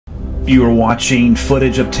You are watching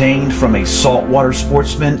footage obtained from a Saltwater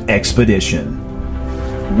Sportsman expedition.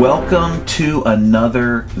 Welcome to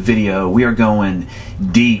another video. We are going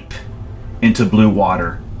deep into blue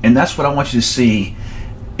water, and that's what I want you to see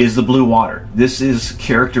is the blue water. This is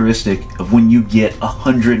characteristic of when you get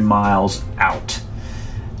 100 miles out.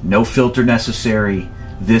 No filter necessary.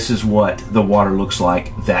 This is what the water looks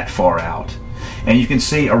like that far out. And you can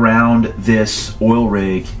see around this oil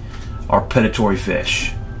rig are predatory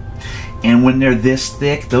fish. And when they're this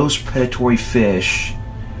thick, those predatory fish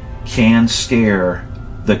can scare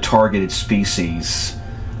the targeted species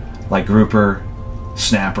like grouper,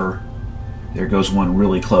 snapper. There goes one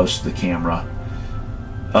really close to the camera.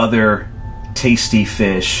 Other tasty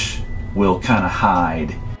fish will kind of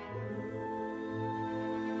hide.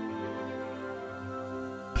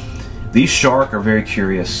 These shark are very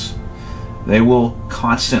curious. They will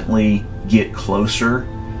constantly get closer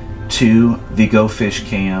to the Go Fish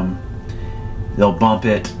cam. They'll bump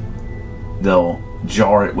it, they'll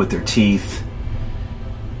jar it with their teeth,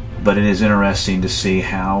 but it is interesting to see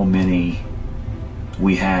how many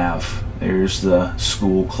we have. There's the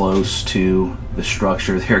school close to the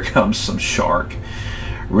structure. There comes some shark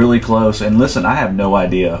really close. And listen, I have no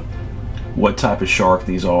idea what type of shark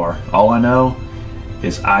these are. All I know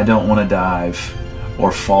is I don't want to dive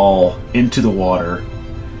or fall into the water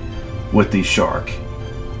with these shark.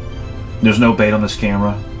 There's no bait on this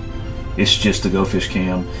camera. It's just the Go Fish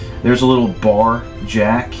cam. There's a little bar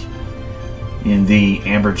jack in the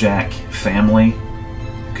amberjack family.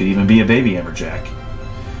 Could even be a baby amberjack.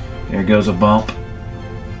 There goes a bump.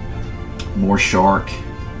 More shark.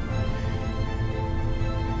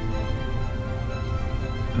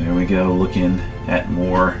 There we go, looking at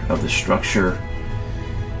more of the structure.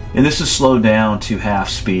 And this is slowed down to half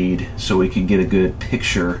speed so we can get a good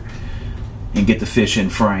picture and get the fish in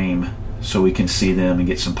frame so we can see them and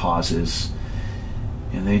get some pauses.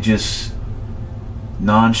 And they just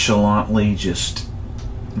nonchalantly just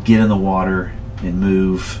get in the water and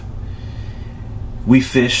move. We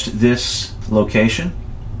fished this location.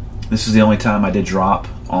 This is the only time I did drop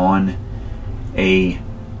on a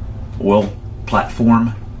oil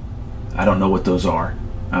platform. I don't know what those are.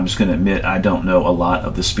 I'm just going to admit I don't know a lot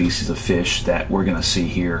of the species of fish that we're going to see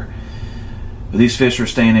here. But these fish are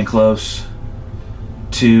staying in close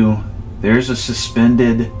to, there's a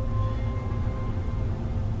suspended,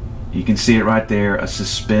 you can see it right there, a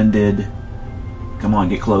suspended, come on,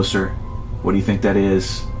 get closer. What do you think that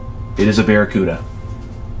is? It is a barracuda,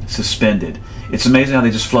 suspended. It's amazing how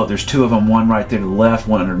they just float. There's two of them, one right there to the left,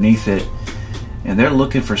 one underneath it, and they're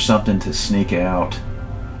looking for something to sneak out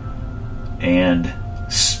and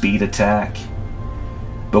speed attack.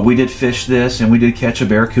 But we did fish this, and we did catch a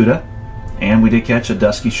barracuda, and we did catch a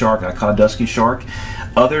dusky shark. I caught a dusky shark.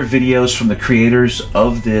 Other videos from the creators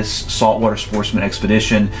of this Saltwater Sportsman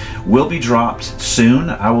expedition will be dropped soon.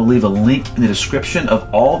 I will leave a link in the description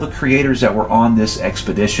of all the creators that were on this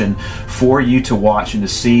expedition for you to watch and to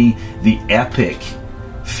see the epic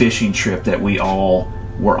fishing trip that we all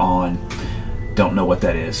were on. Don't know what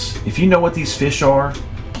that is. If you know what these fish are,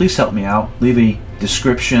 please help me out. Leave a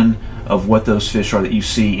description of what those fish are that you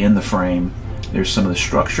see in the frame. There's some of the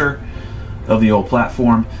structure of the old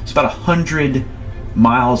platform. It's about 100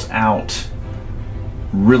 miles out,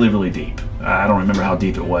 really deep. I don't remember how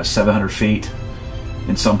deep it was, 700 feet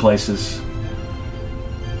in some places.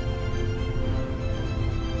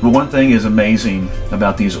 But one thing is amazing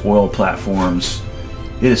about these oil platforms,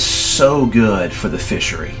 it is so good for the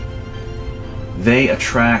fishery. They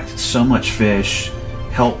attract so much fish,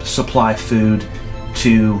 help supply food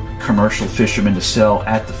to commercial fishermen to sell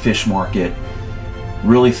at the fish market.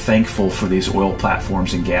 Really thankful for these oil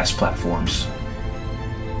platforms and gas platforms.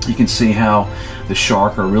 You can see how the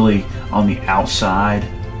shark are really on the outside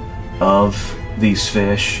of these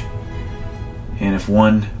fish. And if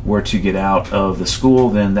one were to get out of the school,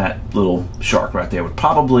 then that little shark right there would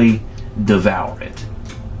probably devour it.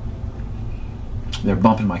 They're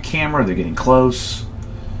bumping my camera, they're getting close.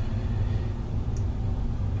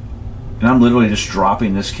 And I'm literally just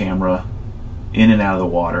dropping this camera in and out of the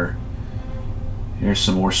water. Here's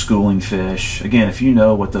some more schooling fish. Again, if you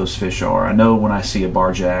know what those fish are, I know when I see a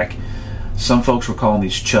barjack, some folks were calling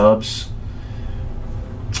these chubs.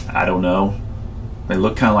 I don't know. They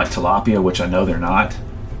look kind of like tilapia, which I know they're not.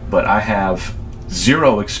 But I have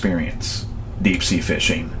zero experience deep sea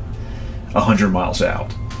fishing 100 miles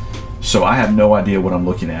out. So I have no idea what I'm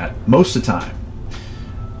looking at most of the time.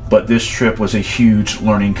 But this trip was a huge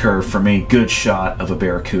learning curve for me. Good shot of a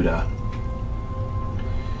barracuda.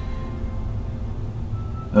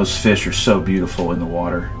 Those fish are so beautiful in the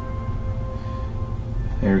water.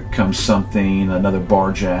 There comes something, another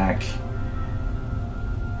barjack.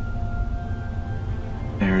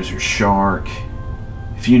 There's your shark.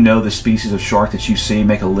 If you know the species of shark that you see,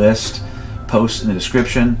 make a list, post in the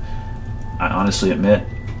description. I honestly admit,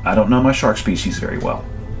 I don't know my shark species very well.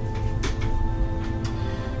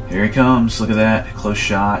 Here he comes, look at that, close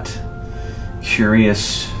shot.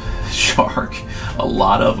 Curious shark, a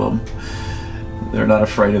lot of them. They're not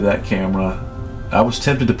afraid of that camera. I was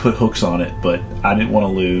tempted to put hooks on it, but I didn't want to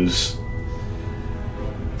lose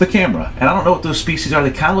the camera. And I don't know what those species are.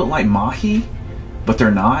 They kind of look like mahi, but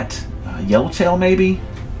they're not. Yellowtail maybe?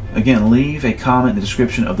 Again, leave a comment in the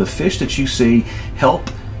description of the fish that you see. Help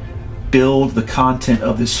build the content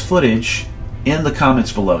of this footage in the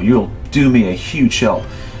comments below. You'll do me a huge help.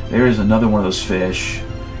 There is another one of those fish.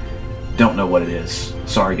 Don't know what it is.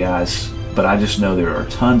 Sorry guys, but I just know there are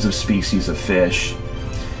tons of species of fish.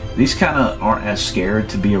 These kind of aren't as scared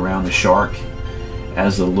to be around the shark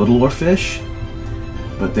as the littler fish,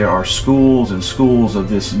 but there are schools and schools of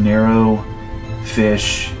this narrow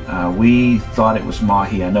fish. We thought it was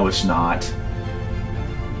mahi. I know it's not.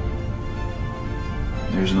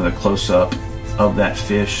 There's another close-up of that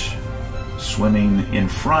fish swimming in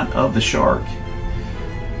front of the shark.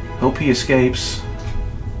 Hope he escapes.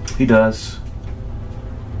 He does.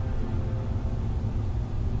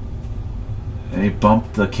 They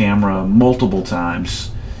bumped the camera multiple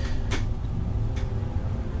times.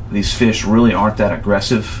 These fish really aren't that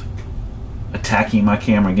aggressive attacking my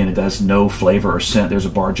camera. Again, it does no flavor or scent. There's a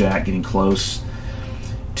barjack getting close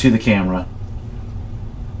to the camera.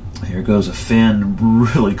 Here goes a fin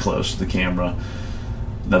really close to the camera.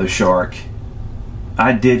 Another shark.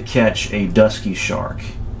 I did catch a dusky shark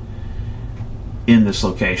in this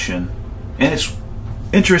location, and it's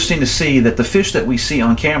interesting to see that the fish that we see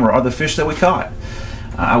on camera are the fish that we caught.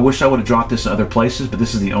 I wish I would have dropped this in other places, but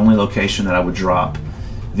this is the only location that I would drop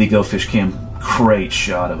the Go Fish Cam. Great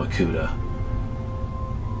shot of a cuda.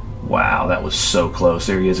 Wow, that was so close.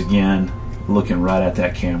 There he is again, looking right at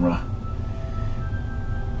that camera.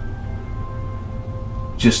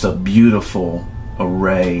 Just a beautiful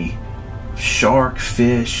array of shark,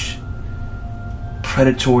 fish,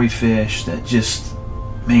 predatory fish that just,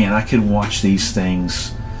 man, I could watch these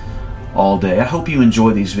things all day. I hope you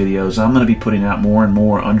enjoy these videos. I'm going to be putting out more and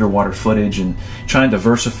more underwater footage and trying to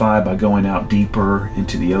diversify by going out deeper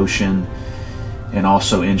into the ocean and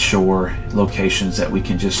also inshore locations that we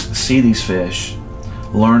can just see these fish,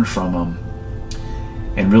 learn from them,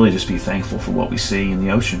 and really just be thankful for what we see in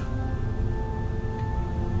the ocean.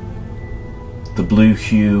 The blue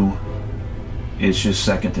hue is just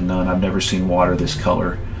second to none. I've never seen water this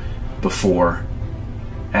color before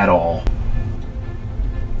at all.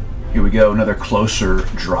 Here we go, another closer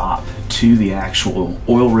drop to the actual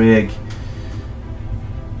oil rig.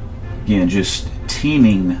 Again, just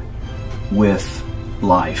teeming with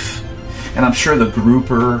life. And I'm sure the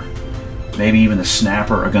grouper, maybe even the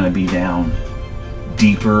snapper, are going to be down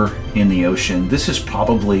deeper in the ocean. This is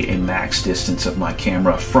probably a max distance of my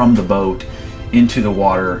camera from the boat into the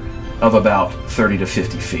water of about 30 to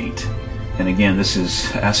 50 feet. And again, this is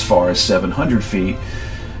as far as 700 feet.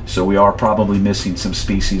 So we are probably missing some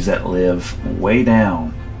species that live way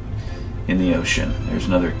down in the ocean. There's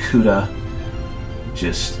another cuda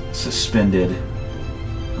just suspended.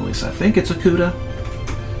 At least I think it's a cuda.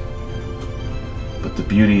 But the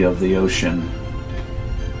beauty of the ocean,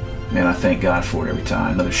 man, I thank God for it every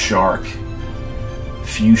time. Another shark,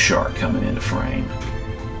 few shark coming into frame.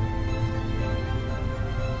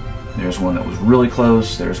 There's one that was really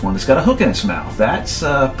close. There's one that's got a hook in its mouth. That's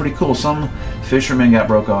pretty cool. Some fishermen got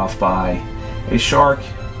broke off by a shark.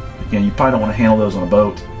 Again, you probably don't want to handle those on a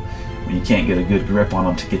boat when you can't get a good grip on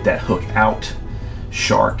them to get that hook out.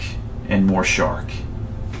 Shark and more shark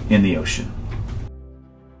in the ocean.